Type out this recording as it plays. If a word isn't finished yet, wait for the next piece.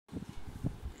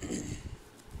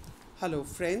Hello,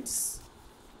 friends,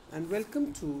 and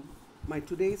welcome to my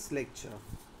today's lecture,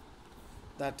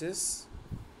 that is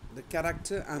the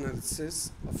character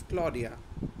analysis of Claudia,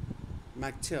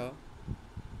 Macteer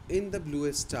in the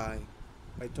Bluest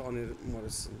by Toni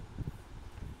Morrison.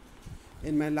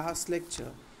 In my last lecture,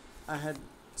 I had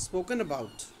spoken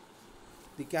about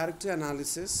the character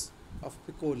analysis of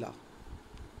Piccola.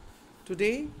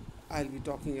 Today, I'll be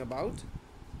talking about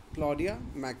Claudia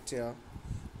Macteer,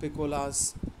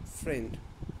 Piccola's friend.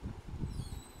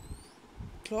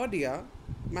 Claudia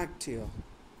Macteer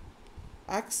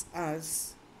acts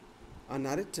as a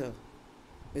narrator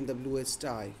in the Bluest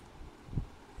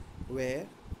where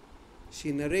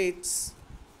she narrates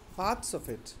parts of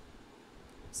it,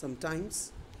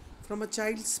 sometimes from a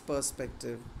child's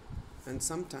perspective and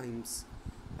sometimes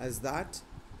as that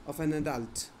of an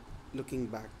adult looking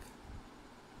back.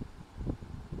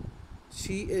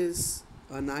 She is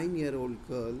a 9-year-old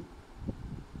girl,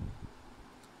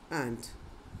 and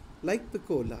like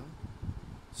Piccola,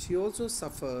 she also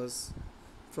suffers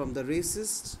from the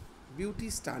racist beauty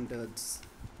standards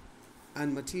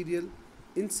and material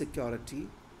insecurity,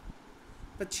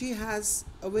 but she has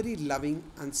a very loving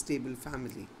and stable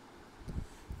family,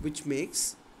 which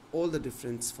makes all the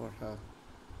difference for her.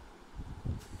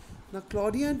 Now,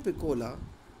 Claudia and Piccola,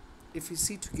 if you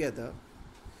see together,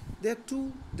 they are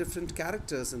two different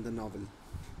characters in the novel,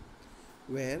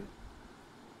 where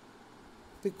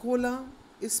Piccola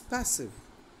is passive.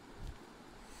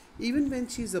 Even when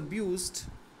she is abused,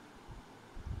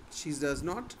 she does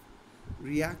not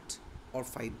react or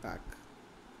fight back.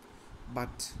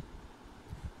 But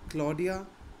Claudia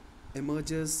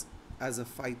emerges as a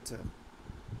fighter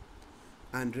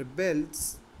and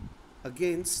rebels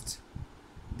against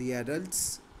the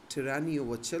adults' tyranny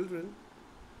over children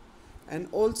and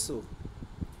also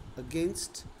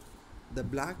against the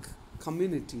black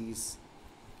community's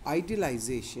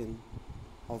idealization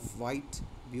of white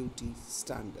beauty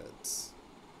standards.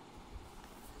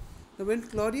 Now, when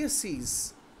Claudia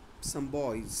sees some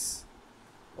boys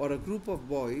or a group of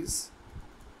boys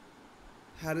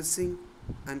harassing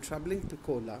and troubling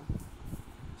Piccola,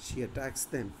 she attacks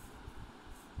them.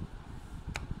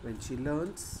 When she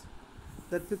learns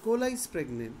that Piccola is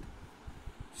pregnant,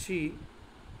 she,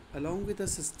 along with her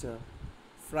sister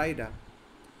Frida,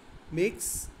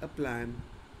 makes a plan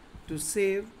to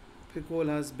save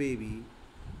Piccola's baby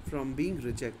from being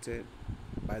rejected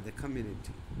by the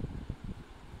community.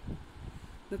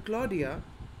 Now, Claudia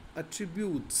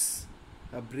attributes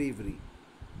her bravery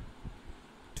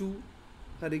to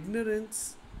her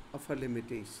ignorance of her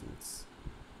limitations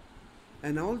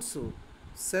and also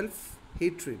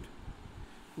self-hatred,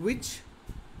 which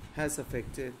has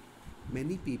affected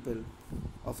many people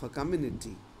of her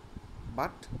community,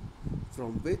 but for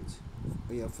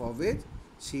which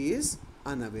she is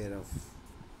unaware of.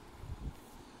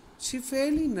 She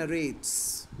fairly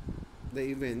narrates the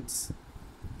events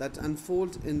that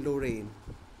unfold in Lorraine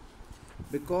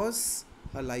because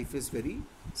her life is very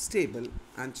stable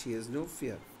and she has no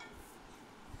fear.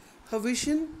 Her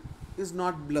vision is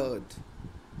not blurred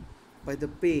by the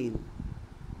pain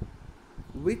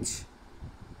which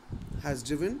has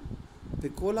driven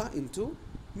Piccola into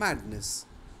madness,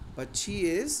 but she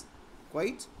is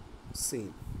quite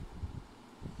sane.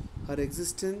 Her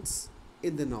existence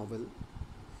in the novel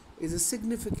is a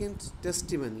significant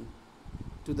testimony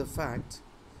to the fact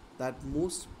that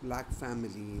most black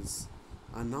families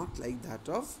are not like that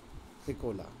of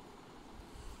Piccola.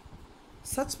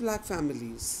 Such black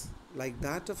families, like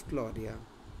that of Claudia,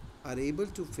 are able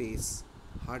to face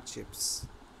hardships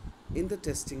in the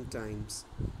testing times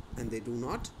and they do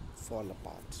not fall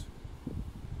apart.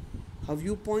 Her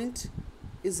viewpoint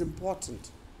is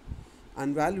important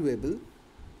and valuable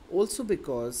also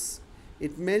because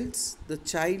it melds the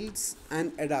child's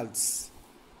and adult's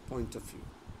point of view.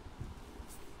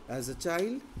 As a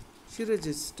child, she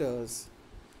registers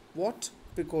what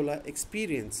Piccola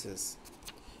experiences,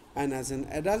 and as an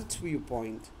adult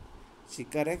viewpoint, she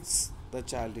corrects the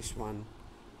childish one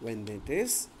when it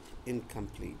is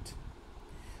incomplete.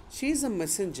 She is a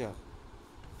messenger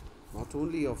not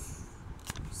only of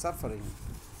suffering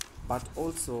but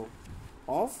also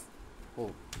of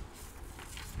hope.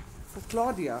 For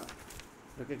Claudia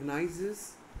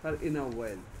recognizes her inner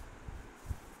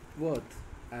worth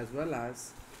as well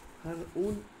as her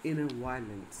own inner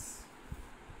violence.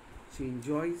 She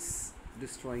enjoys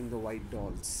destroying the white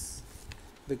dolls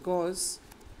because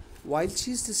while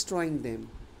she is destroying them,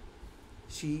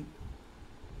 she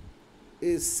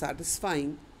is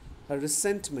satisfying her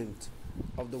resentment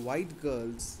of the white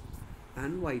girls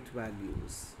and white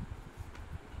values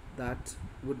that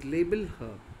would label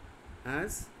her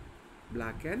as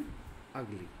black and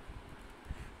ugly.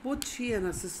 Both she and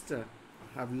her sister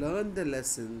have learned the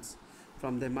lessons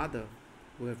from their mother,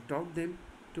 who have taught them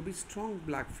to be strong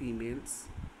black females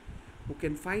who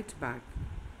can fight back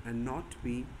and not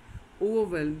be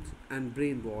overwhelmed and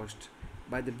brainwashed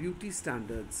by the beauty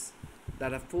standards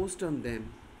that are forced on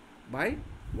them by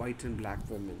white and black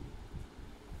women.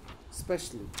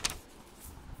 Especially,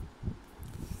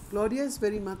 Claudia is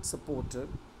very much supported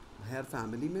by her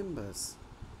family members,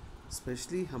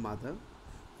 especially her mother,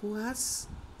 who has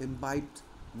imbibed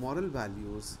moral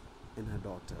values in her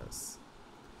daughters.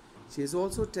 She has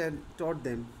also taught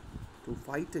them to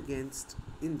fight against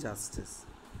injustice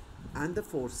and the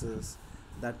forces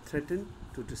that threaten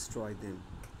to destroy them.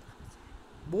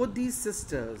 Both these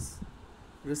sisters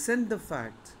resent the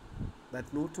fact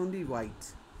that not only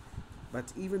white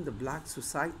but even the black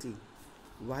society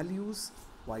values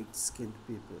white skinned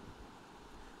people.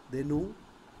 They know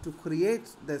to create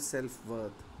their self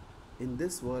worth in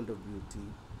this world of beauty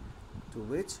to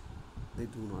which they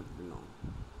do not belong.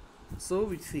 So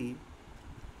we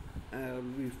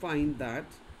find that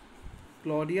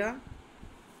Claudia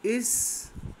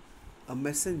is a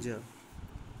messenger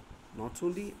not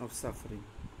only of suffering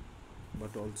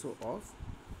but also of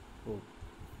hope.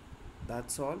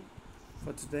 That's all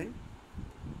for today.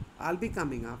 I'll be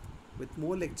coming up with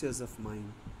more lectures of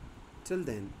mine. Till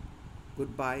then,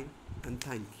 goodbye and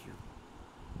thank you.